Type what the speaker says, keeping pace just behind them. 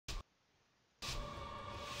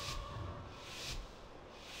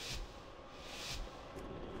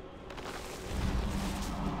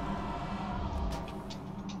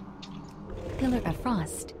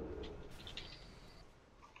Frost.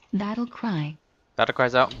 Battle Cry. Battle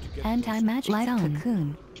cries out. Anti-magic light on.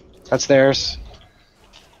 Cocoon. That's theirs.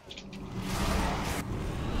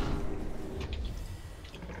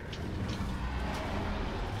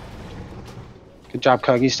 Good job,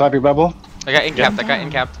 Cug. You still have your bubble? I got incapped. I got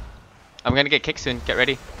incapped. I'm gonna get kicked soon. Get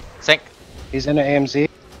ready. Sink. He's in the AMZ.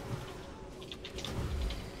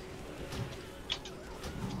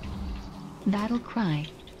 Battle Cry.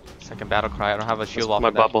 Second battle cry. I don't have a shield That's off my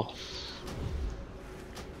of that. bubble.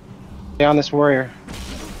 Stay on this warrior.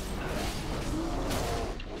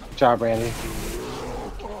 Good job, Randy.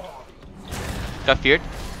 Got feared.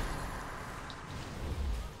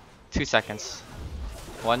 2 seconds.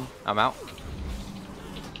 1. I'm out.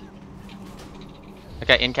 I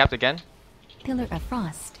got incapped again. Pillar of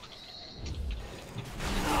Frost.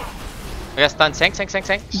 I got stunned. Sink.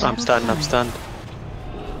 I'm stunned, I'm stunned.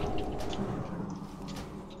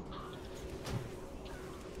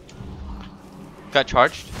 Got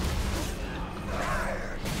charged.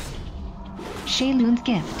 Sheilun's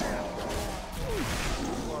Gift.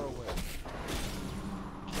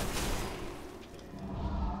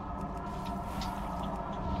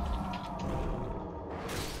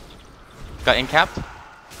 Got incapped.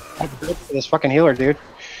 This fucking healer, dude.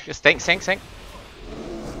 Just sink.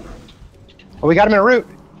 Oh, we got him in a root.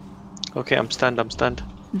 Okay, I'm stunned.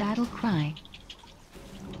 Battle Cry.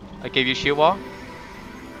 I gave you shield wall.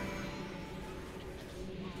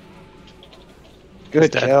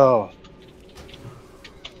 Good dead. kill.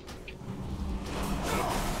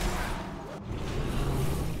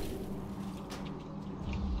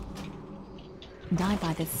 Die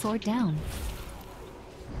by the sword down.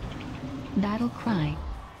 Battle Cry.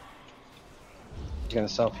 He's gonna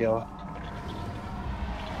self-heal.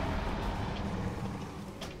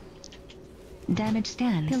 Damage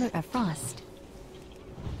stand. Pillar of Frost.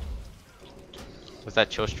 Was that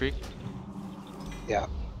chill streak? Yeah.